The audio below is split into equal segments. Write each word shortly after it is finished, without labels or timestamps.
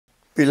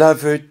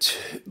Beloved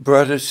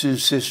brothers and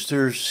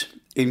sisters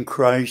in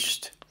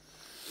Christ,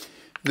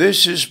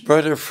 this is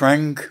Brother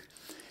Frank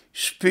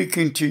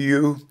speaking to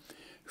you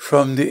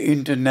from the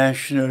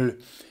International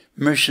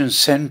Mission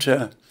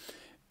Center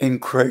in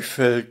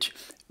Krefeld,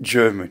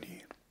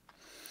 Germany.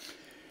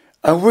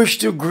 I wish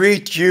to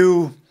greet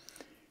you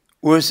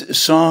with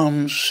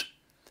Psalms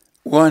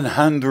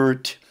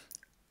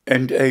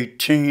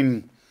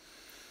 118,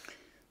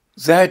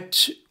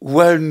 that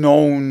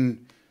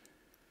well-known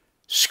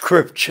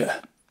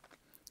scripture.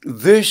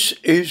 This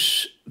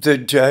is the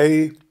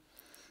day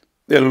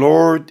the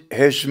Lord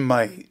has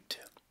made.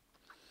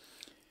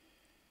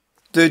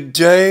 The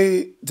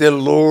day the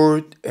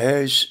Lord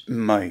has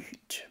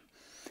made.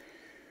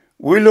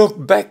 We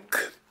look back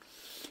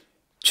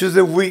to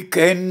the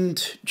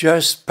weekend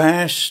just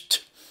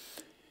past,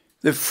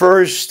 the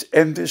 1st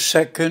and the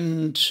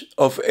 2nd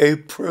of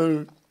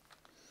April.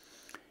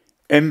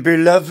 And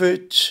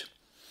beloved,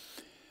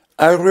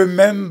 I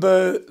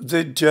remember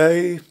the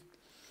day,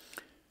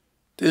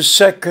 the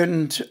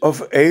 2nd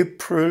of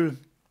April,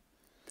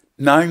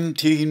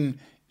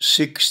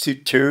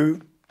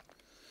 1962.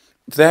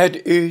 That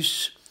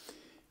is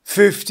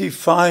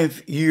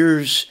 55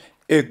 years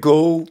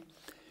ago,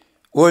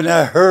 when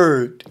I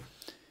heard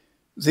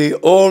the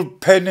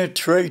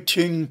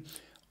all-penetrating,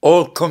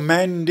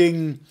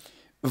 all-commanding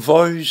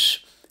voice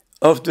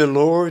of the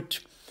Lord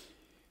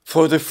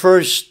for the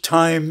first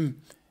time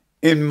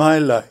in my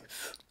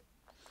life.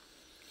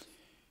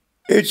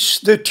 It's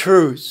the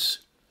truth.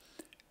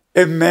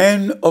 A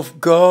man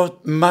of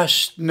God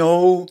must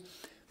know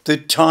the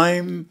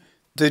time,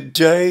 the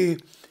day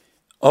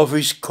of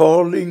his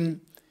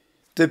calling,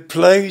 the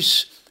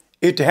place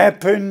it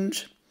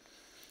happened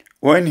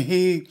when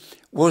he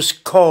was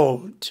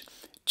called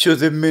to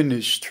the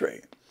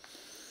ministry.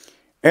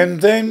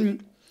 And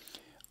then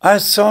I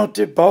thought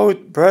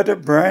about Brother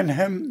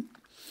Branham,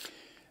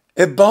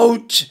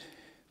 about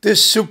the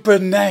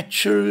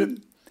supernatural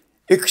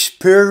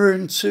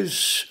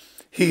experiences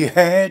he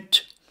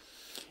had.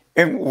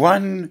 And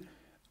one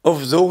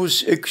of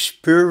those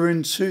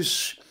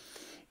experiences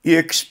he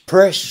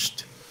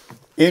expressed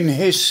in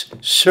his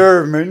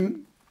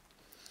sermon,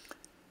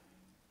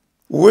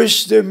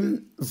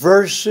 Wisdom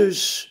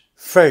versus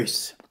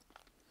Faith,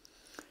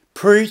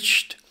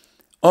 preached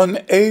on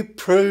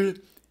April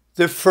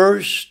the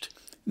 1st,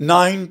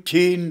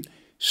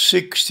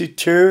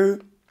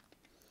 1962,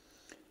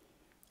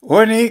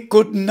 when he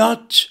could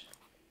not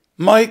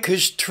make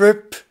his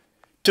trip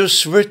to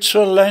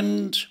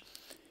Switzerland,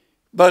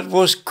 but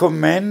was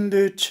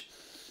commanded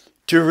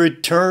to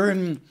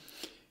return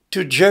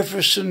to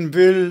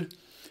Jeffersonville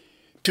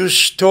to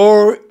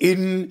store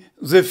in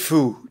the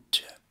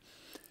food.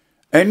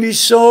 And he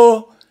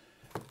saw,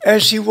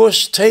 as he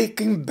was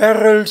taking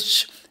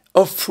barrels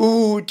of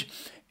food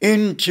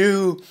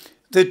into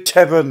the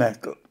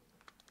tabernacle.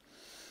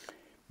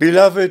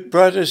 Beloved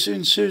brothers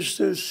and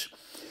sisters,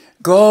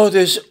 God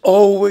has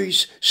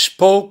always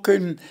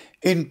spoken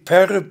in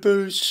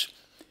parables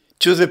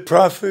to the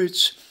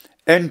prophets,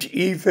 and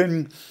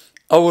even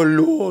our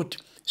Lord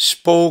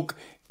spoke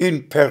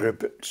in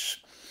parables.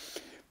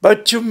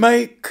 But to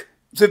make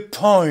the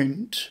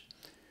point,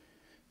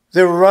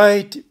 the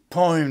right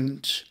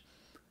point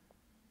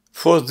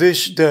for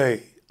this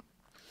day,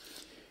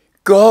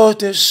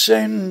 God has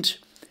sent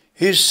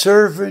his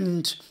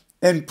servant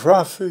and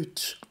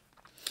prophet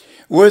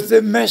with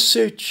a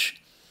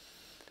message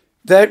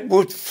that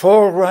would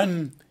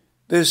forerun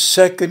the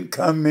second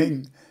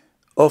coming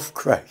of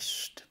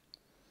Christ.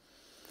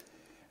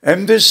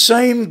 And the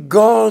same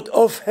God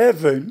of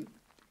heaven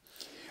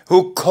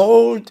who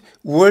called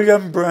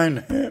William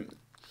Branham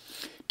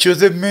to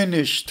the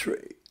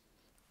ministry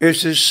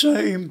is the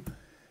same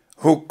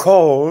who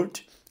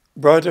called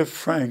Brother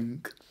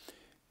Frank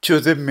to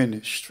the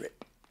ministry.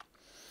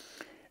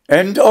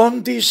 And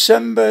on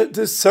December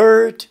the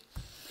 3rd,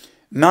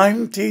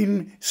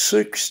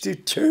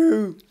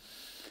 1962,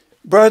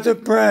 Brother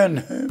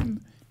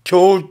Branham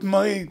told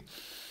me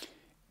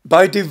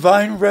by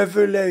divine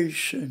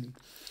revelation,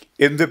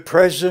 in the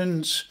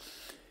presence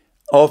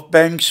of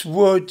Banks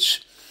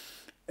Woods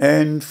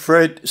and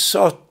Fred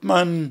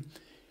Sottman,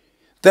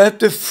 that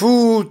the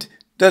food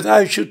that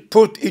I should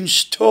put in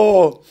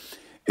store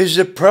is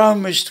a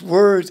promised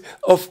word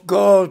of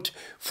God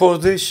for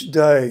this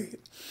day.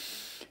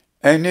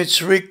 And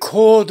it's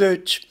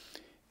recorded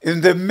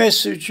in the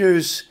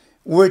messages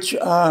which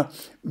are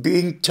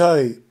being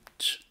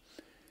typed.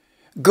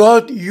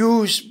 God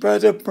used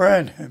Brother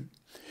Branham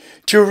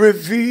to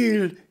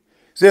reveal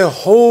the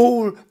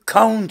whole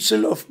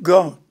counsel of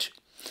God,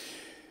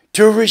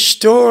 to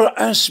restore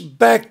us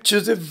back to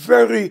the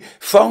very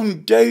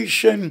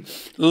foundation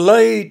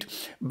laid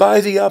by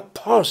the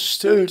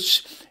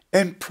apostles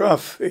and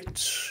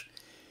prophets.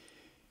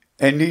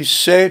 And he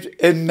said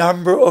a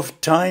number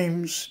of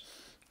times,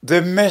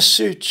 the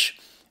message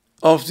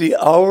of the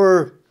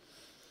hour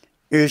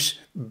is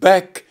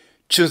back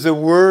to the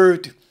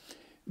Word,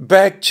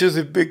 back to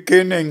the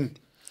beginning,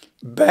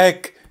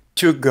 back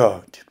to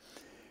God.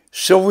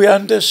 So we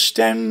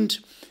understand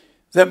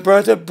that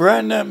Brother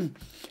Branham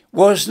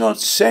was not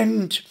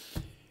sent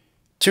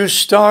to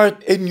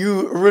start a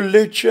new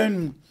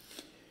religion,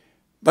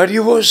 but he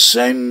was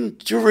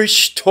sent to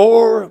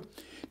restore,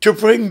 to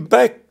bring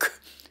back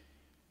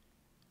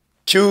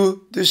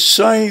to the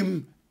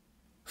same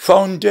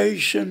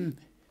foundation,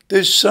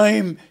 the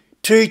same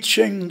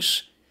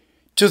teachings,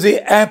 to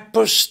the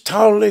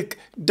apostolic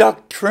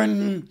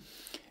doctrine.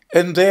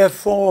 And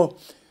therefore,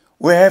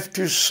 we have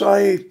to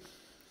say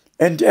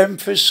and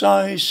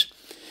emphasize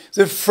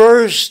the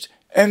first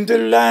and the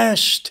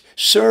last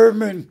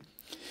sermon,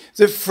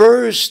 the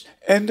first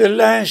and the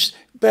last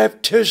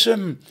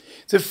baptism,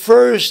 the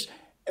first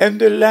and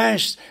the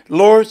last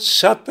Lord's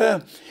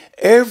Supper,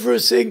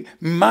 everything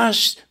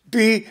must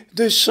be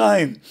the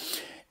same.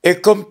 A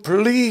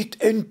complete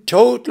and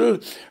total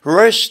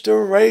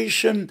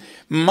restoration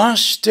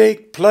must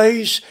take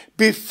place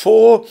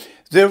before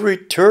the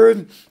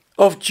return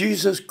of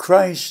Jesus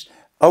Christ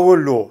our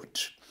Lord.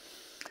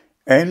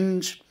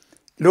 And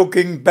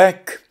looking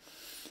back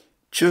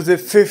to the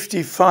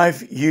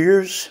 55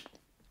 years,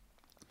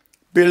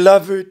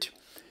 beloved,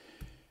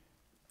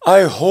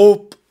 I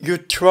hope you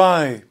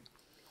try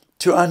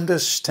to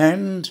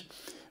understand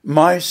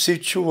my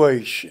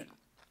situation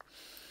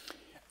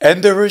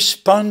and the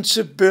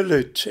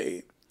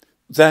responsibility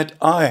that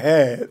I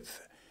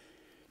have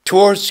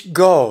towards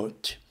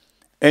God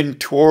and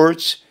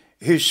towards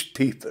His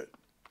people.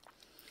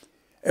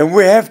 And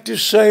we have to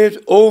say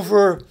it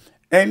over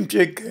and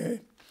again.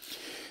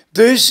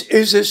 This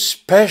is a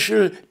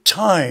special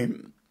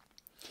time,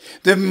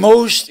 the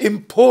most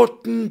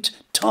important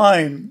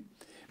time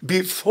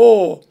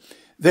before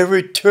the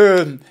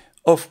return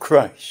of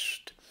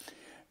Christ.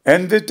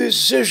 And the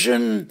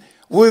decision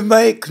we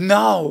make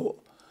now,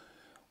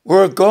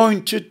 we're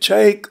going to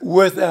take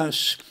with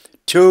us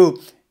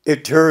to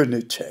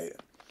eternity.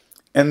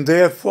 And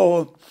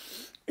therefore,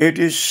 it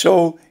is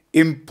so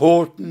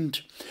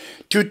important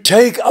to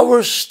take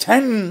our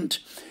stand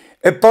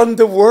upon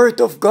the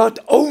Word of God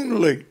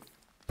only.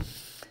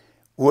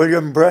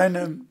 William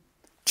Branham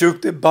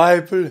took the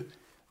Bible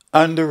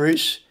under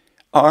his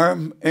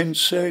arm and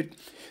said,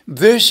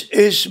 "This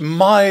is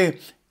my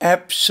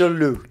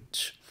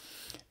absolute."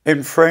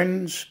 And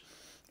friends,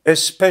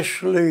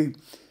 especially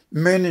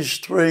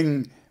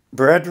ministering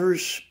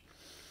brothers,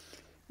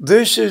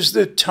 this is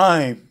the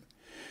time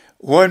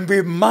when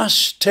we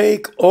must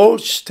take all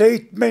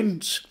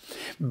statements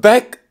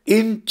back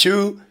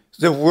into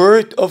the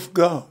Word of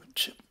God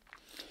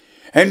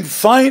and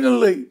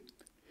finally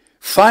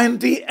find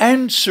the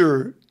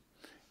answer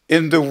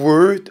in the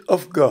Word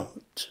of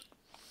God.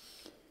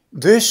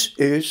 This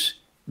is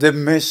the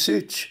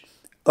message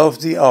of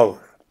the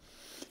hour.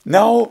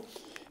 Now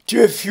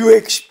to a few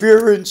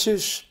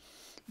experiences,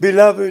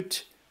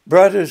 beloved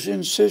brothers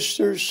and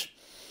sisters.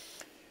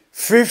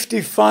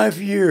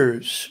 55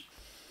 years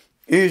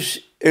is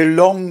a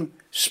long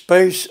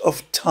space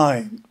of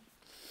time.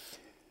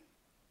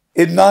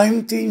 In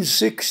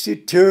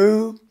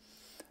 1962,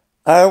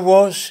 I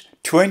was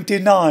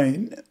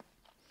 29,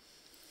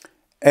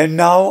 and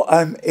now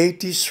I'm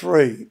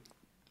 83.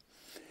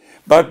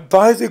 But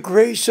by the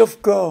grace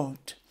of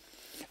God,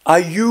 I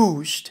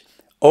used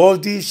all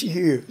these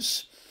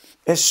years,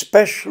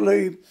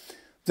 especially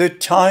the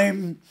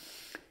time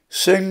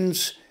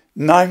since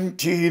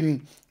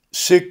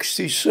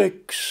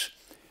 1966.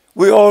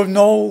 We all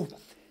know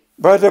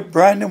Brother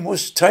Branham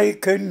was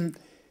taken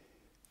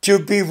to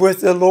be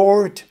with the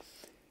Lord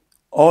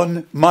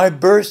on my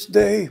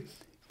birthday,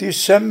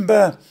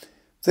 December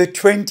the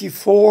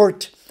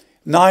 24th,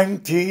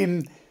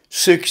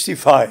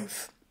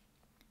 1965.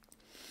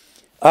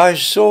 I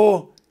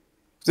saw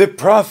the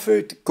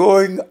prophet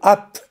going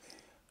up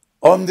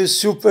on the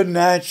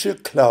supernatural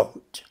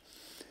cloud.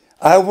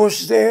 I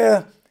was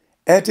there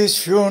at his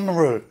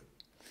funeral.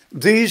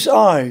 These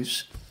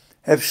eyes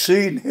have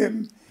seen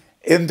him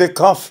in the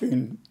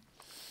coffin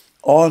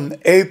on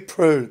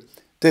April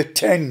the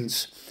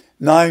 10th,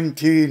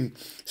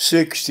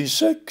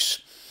 1966,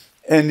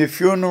 and the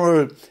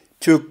funeral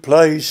took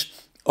place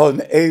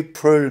on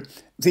April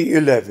the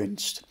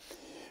 11th.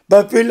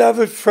 But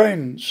beloved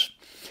friends,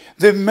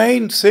 the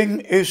main thing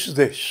is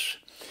this,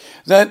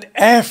 that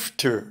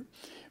after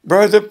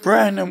Brother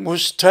Branham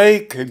was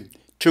taken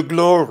to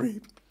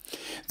glory,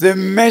 the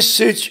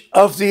message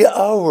of the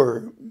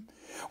hour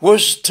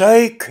was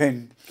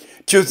taken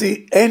to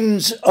the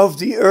ends of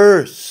the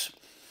earth.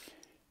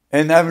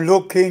 And I'm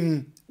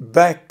looking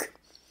back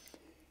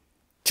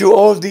to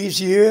all these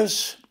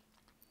years.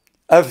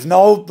 I've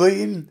now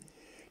been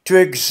to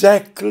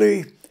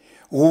exactly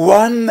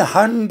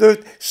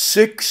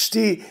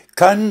 160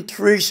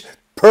 countries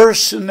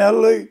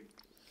personally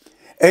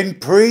and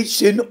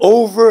preached in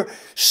over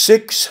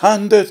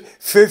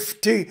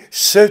 650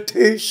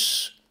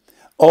 cities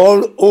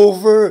all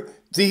over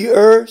the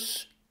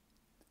earth.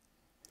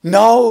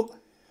 Now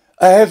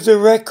I have the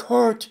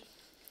record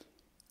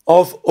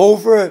of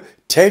over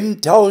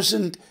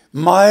 10,000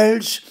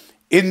 miles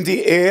in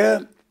the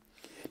air,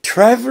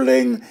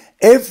 traveling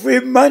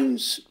every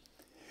month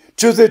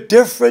to the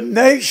different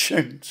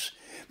nations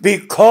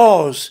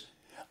because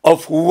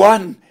of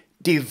one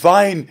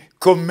divine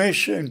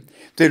commission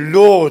the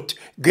Lord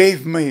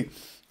gave me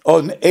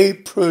on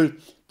April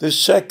the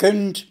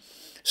 2nd,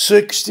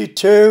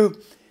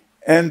 62,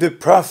 and the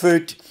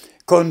prophet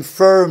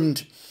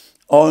confirmed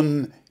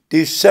on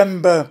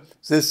December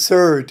the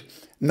 3rd,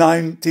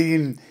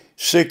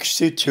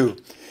 1962.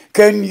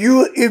 Can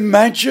you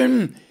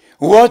imagine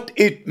what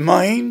it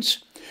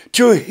means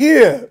to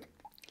hear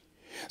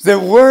the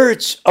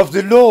words of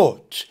the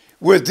Lord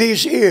with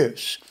these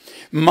ears?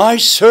 My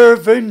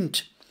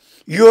servant,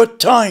 your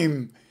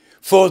time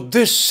for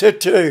this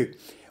city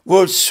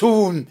will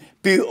soon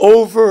be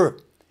over.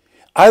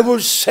 I will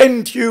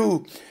send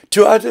you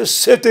to other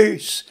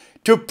cities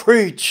to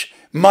preach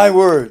my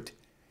word.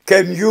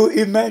 Can you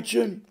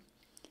imagine?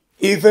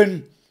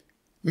 Even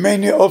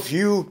many of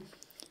you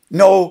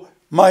know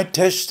my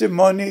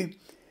testimony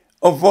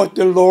of what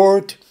the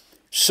Lord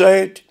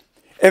said.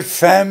 A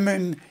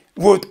famine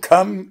would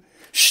come,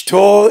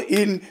 store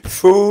in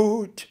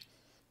food.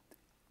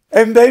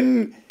 And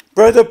then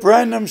Brother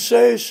Branham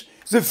says,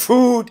 the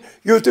food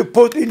you're to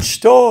put in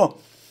store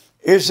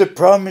is the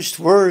promised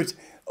word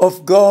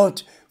of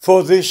God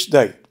for this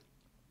day.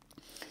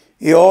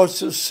 He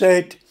also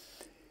said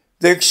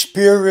the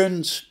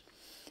experience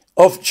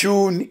of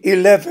June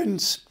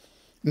 11th,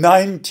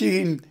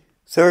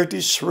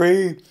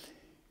 1933,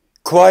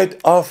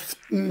 quite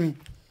often,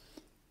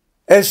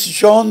 as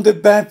John the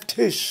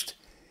Baptist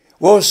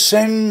was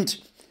sent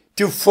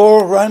to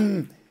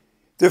forerun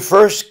the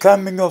first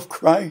coming of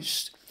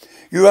Christ,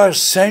 you are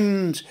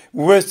sent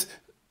with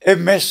a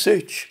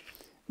message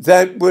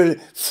that will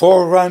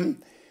forerun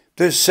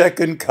the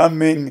second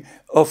coming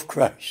of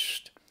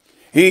Christ.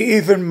 He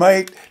even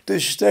made the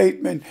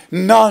statement,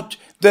 not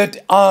that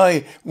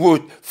I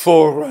would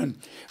forerun,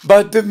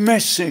 but the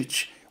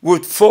message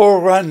would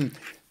forerun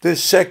the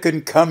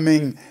second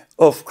coming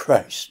of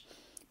Christ.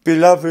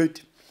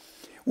 Beloved,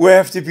 we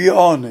have to be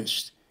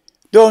honest.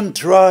 Don't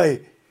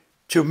try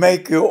to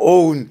make your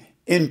own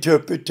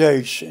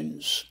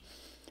interpretations.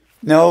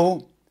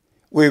 No,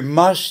 we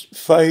must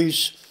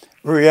face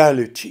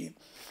reality.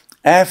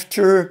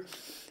 After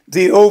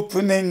the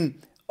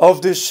opening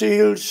of the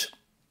seals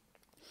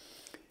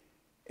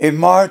in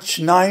March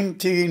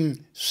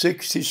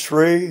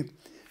 1963,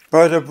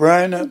 Brother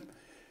Branham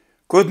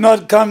could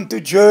not come to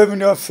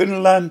Germany or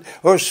Finland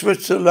or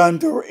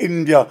Switzerland or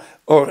India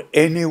or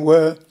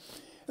anywhere.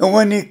 And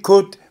when he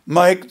could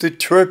make the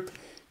trip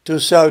to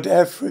South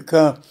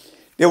Africa,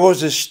 there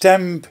was a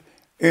stamp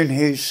in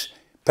his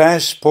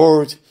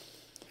passport,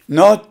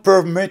 not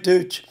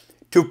permitted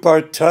to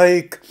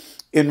partake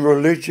in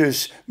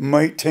religious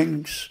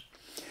meetings.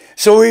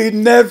 So he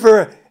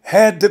never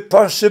had the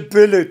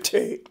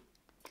possibility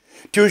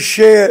to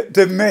share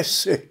the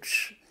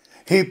message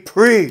he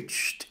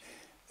preached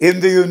in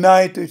the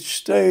United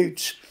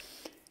States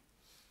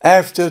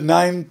after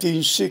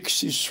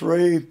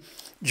 1963,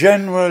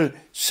 general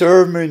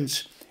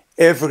sermons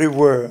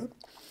everywhere.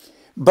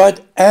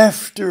 But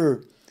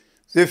after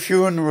the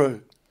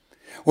funeral,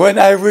 when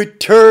I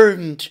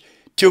returned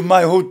to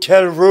my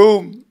hotel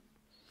room,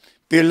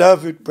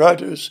 beloved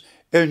brothers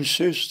and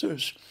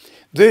sisters,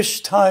 this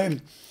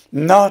time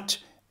not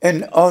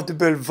an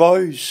audible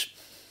voice,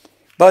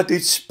 but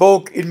it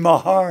spoke in my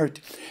heart.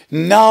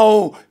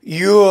 Now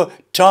your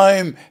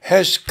time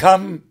has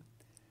come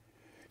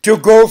to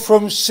go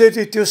from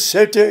city to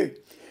city,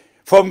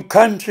 from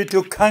country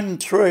to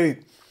country,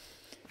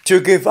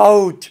 to give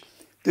out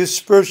the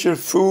spiritual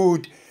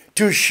food,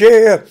 to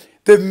share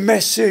the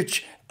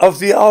message of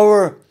the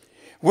hour,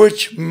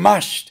 which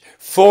must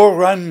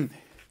forerun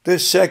the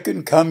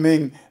second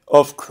coming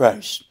of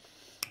Christ.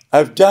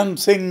 I've done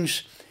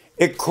things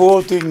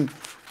according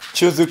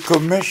to the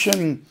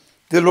commission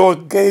the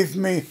Lord gave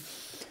me.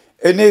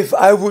 And if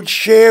I would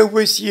share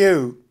with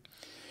you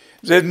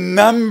the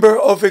number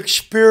of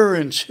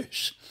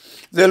experiences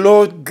the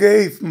Lord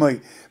gave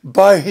me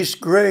by His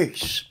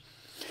grace,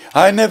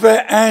 I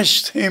never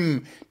asked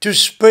Him to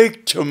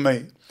speak to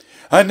me.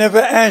 I never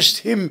asked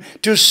Him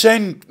to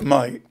send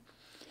me.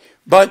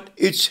 But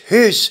it's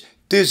His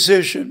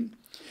decision,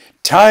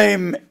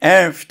 time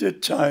after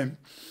time.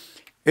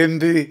 In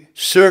the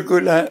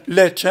circular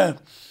letter,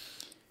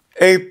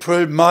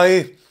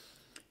 April-May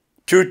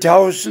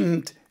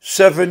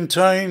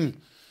 2017,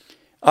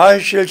 I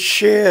shall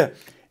share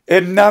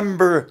a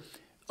number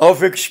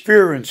of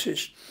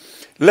experiences.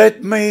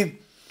 Let me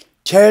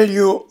tell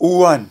you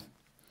one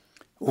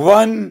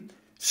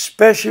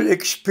special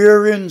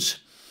experience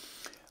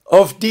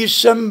of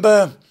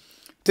December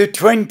the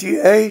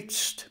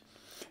 28th,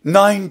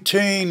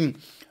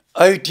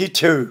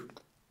 1982.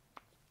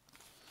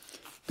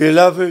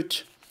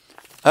 Beloved,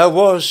 I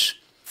was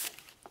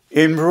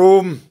in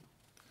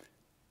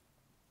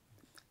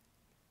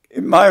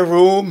my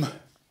room,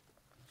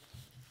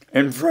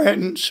 and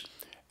friends,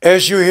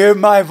 as you hear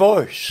my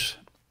voice,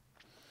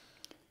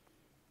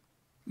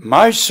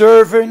 my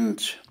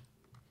servant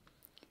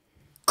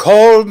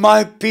called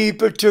my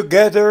people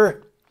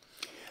together.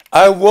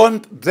 I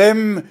want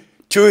them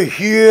to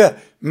hear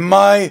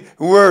my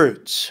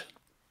words.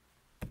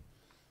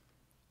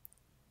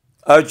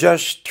 are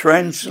just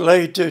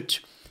translated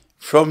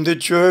from the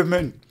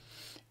German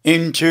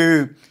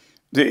into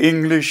the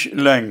English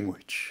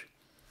language.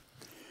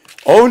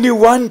 Only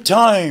one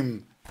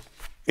time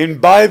in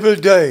Bible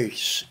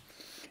days,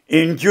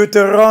 in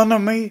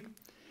Deuteronomy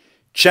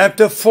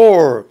chapter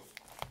 4,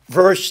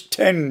 verse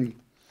 10,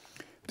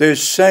 the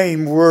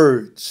same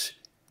words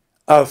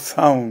are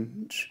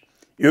found.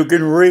 You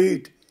can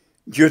read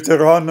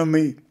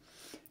Deuteronomy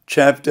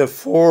chapter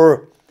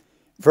 4,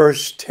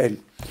 verse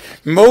 10.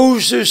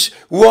 Moses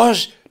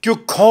was to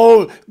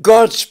call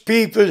God's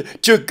people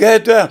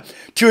together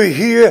to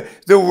hear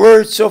the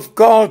words of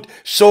God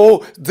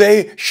so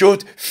they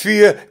should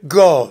fear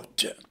God.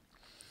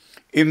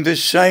 In the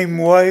same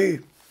way,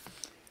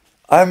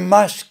 I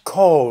must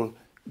call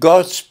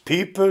God's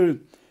people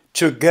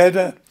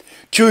together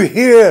to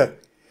hear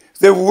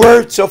the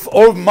words of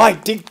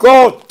Almighty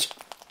God.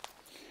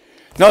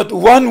 Not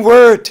one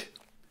word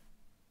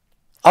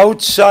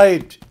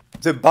outside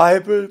the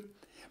Bible,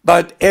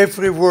 but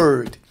every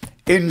word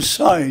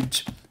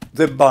inside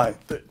the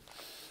Bible.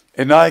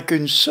 And I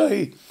can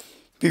say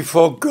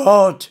before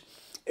God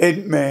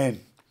and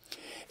man,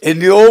 in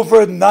the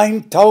over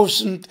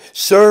 9,000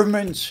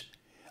 sermons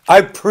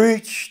I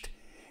preached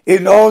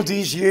in all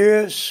these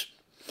years,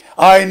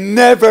 I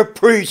never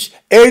preached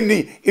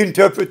any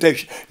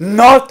interpretation.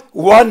 Not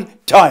one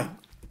time.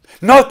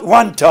 Not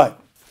one time.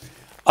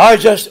 I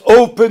just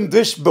opened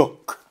this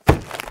book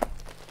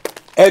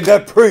and I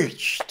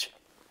preached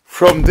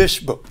from this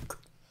book.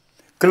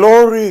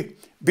 Glory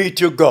be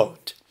to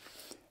God.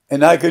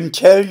 And I can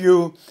tell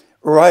you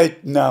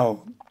right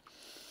now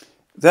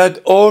that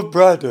all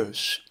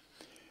brothers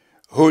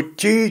who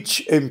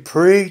teach and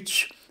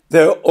preach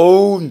their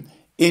own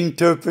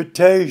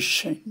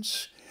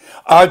interpretations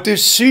are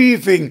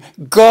deceiving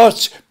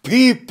God's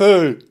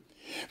people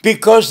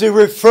because they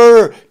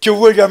refer to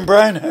William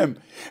Branham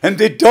and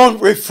they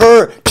don't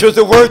refer to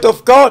the Word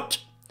of God,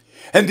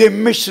 and they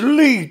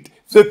mislead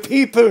the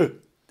people,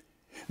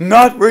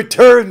 not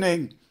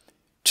returning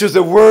to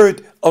the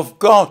Word of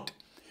God,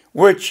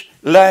 which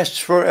lasts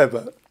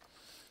forever.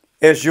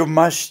 As you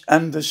must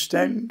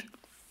understand,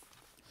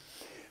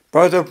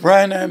 Brother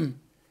Branham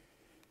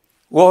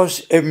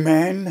was a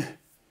man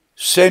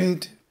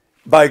sent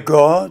by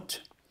God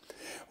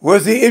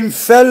with the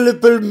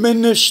infallible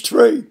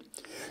ministry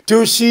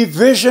to see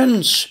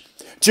visions,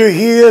 to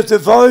hear the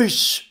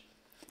voice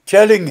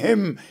telling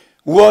him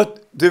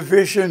what the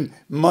vision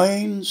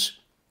means.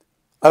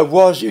 I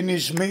was in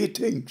his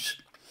meetings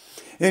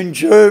in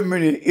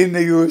Germany, in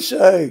the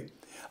USA.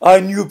 I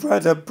knew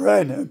Brother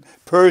Branham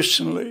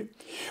personally.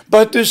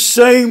 But the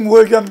same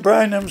William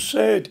Branham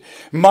said,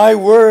 my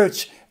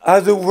words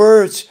are the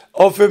words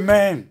of a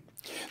man.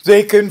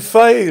 They can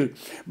fail,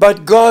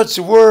 but God's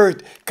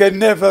word can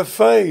never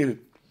fail.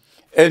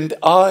 And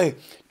I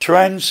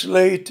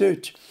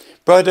translated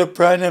Brother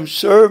Branham's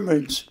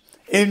sermons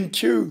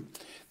into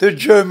the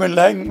German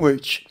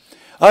language.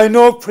 I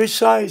know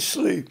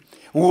precisely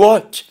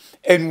what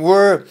and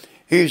where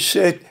he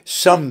said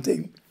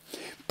something.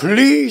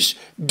 Please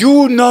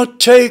do not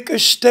take a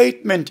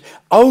statement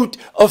out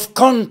of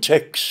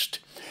context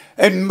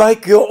and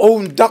make your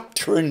own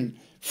doctrine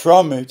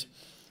from it,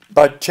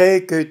 but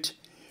take it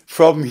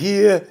from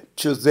here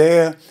to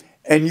there,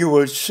 and you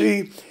will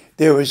see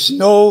there is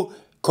no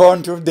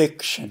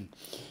contradiction.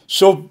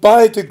 So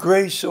by the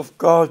grace of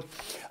God,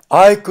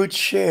 I could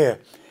share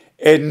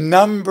a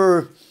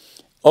number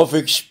of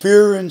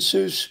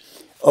experiences,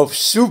 of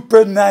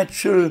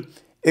supernatural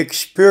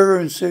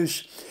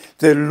experiences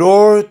the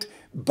Lord,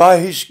 by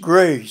His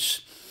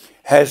grace,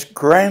 has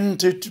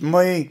granted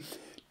me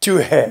to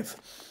have.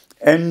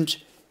 And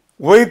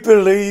we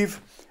believe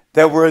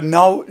that we're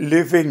now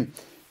living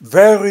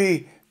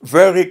very,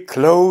 very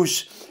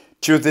close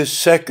to the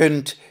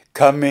second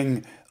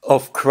coming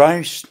of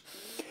Christ.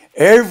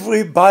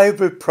 Every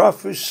Bible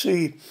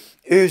prophecy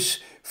is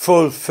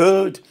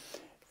fulfilled,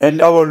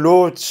 and our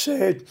Lord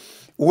said,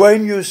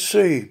 when you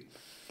see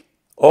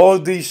all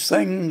these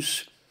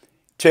things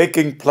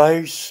taking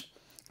place,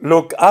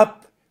 look up,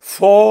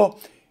 for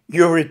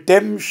your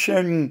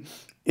redemption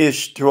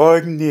is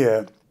drawing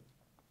near.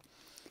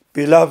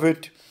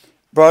 Beloved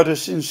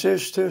brothers and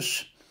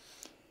sisters,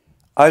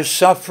 I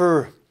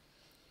suffer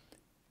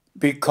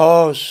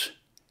because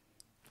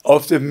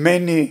of the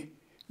many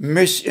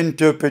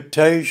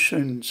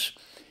misinterpretations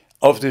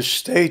of the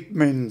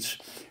statements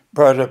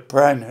Brother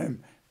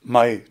Branham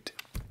made.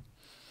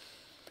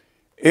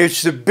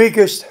 It's the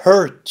biggest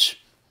hurt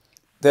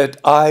that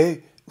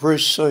I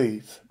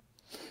receive.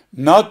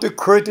 Not the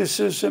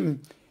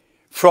criticism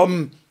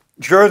from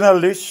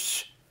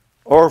journalists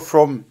or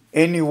from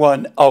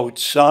anyone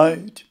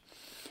outside,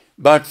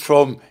 but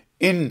from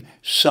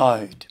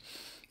inside.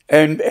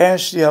 And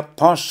as the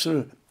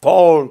Apostle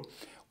Paul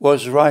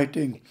was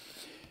writing,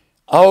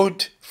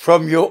 out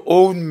from your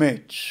own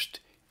midst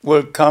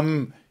will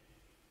come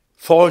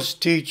false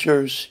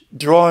teachers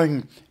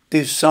drawing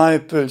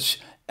disciples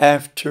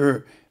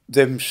after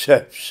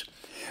themselves.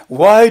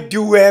 Why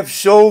do we have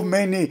so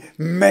many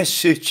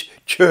message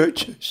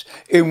churches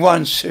in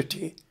one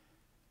city?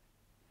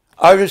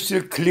 Are you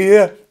still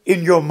clear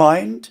in your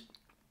mind?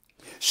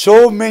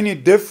 So many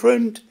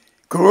different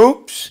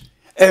groups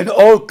and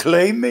all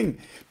claiming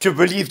to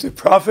believe the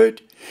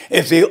prophet.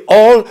 If they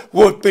all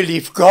would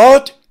believe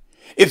God,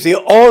 if they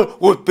all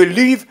would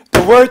believe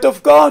the word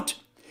of God,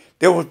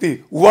 there would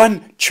be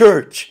one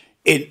church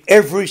in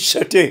every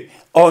city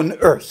on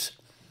earth.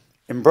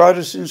 And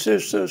brothers and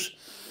sisters,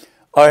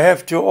 I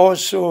have to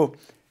also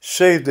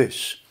say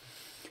this.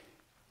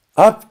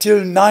 Up till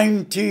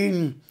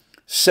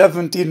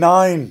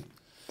 1979,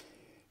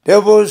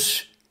 there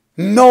was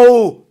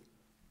no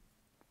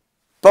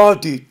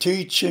body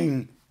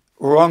teaching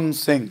wrong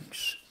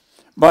things.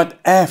 But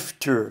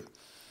after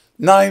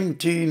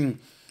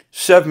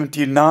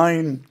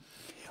 1979,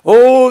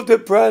 all the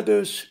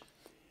brothers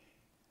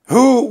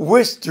who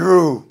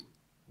withdrew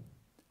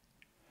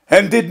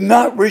and did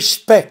not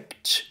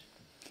respect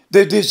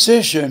the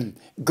decision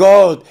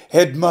God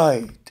had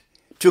made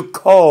to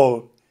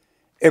call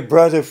a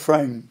brother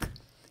Frank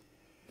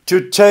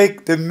to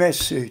take the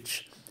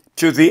message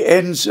to the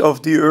ends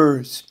of the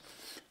earth,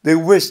 they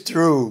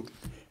withdrew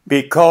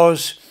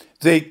because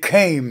they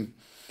came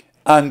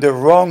under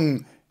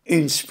wrong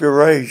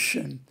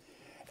inspiration.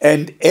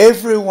 And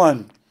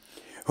everyone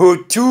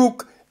who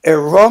took a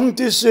wrong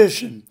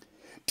decision,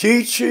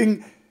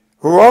 teaching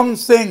wrong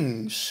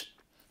things,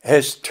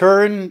 has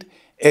turned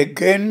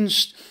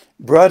against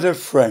Brother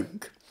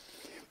Frank.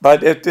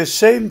 But at the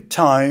same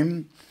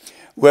time,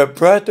 were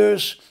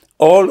brothers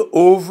all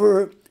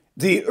over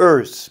the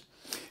earth,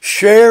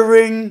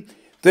 sharing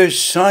the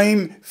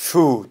same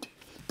food.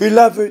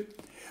 Beloved,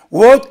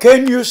 what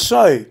can you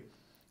say,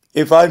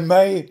 if I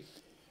may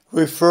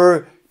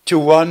refer to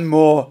one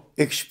more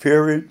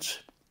experience?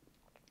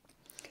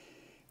 It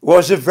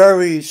was a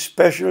very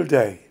special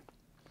day.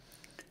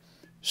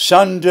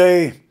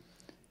 Sunday,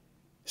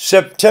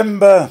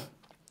 September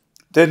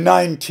the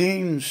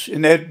 19th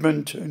in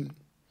Edmonton.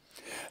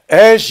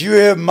 As you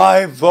hear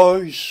my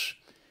voice,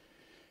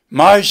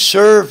 my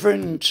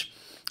servant,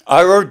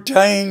 I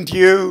ordained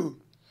you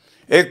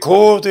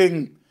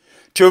according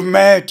to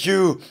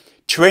Matthew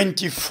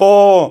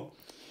 24,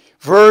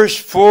 verse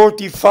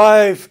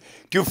 45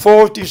 to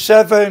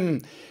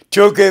 47,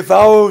 to give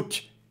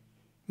out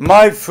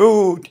my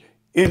food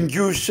in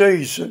due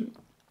season.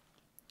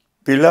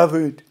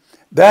 Beloved,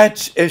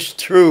 that's as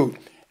true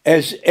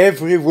as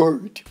every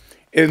word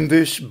in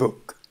this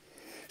book.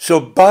 So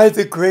by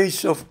the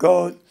grace of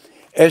God,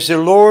 as the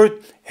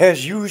Lord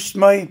has used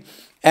me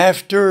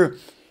after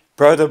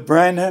Brother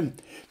Branham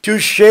to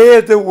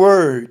share the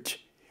word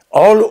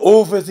all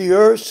over the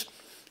earth,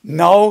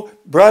 now,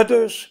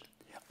 brothers,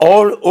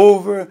 all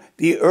over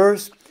the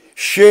earth,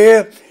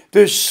 share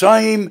the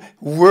same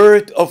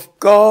word of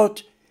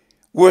God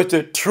with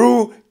the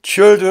true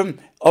children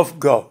of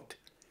God,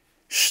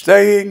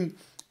 staying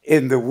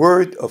in the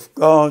word of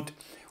God,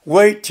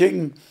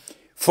 waiting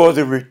for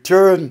the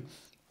return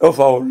of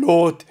our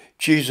Lord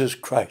Jesus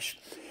Christ.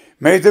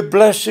 May the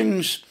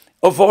blessings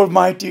of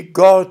Almighty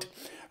God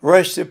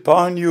rest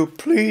upon you.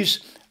 Please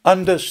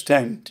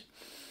understand,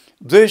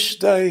 this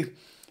day,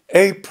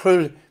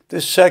 April the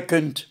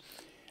 2nd,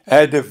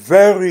 had a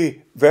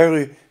very,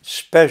 very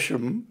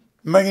special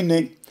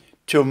meaning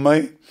to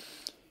me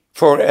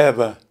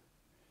forever.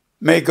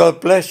 May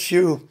God bless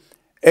you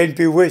and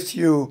be with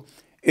you,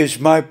 is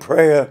my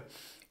prayer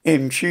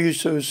in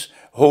Jesus'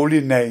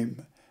 holy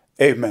name.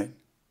 Amen.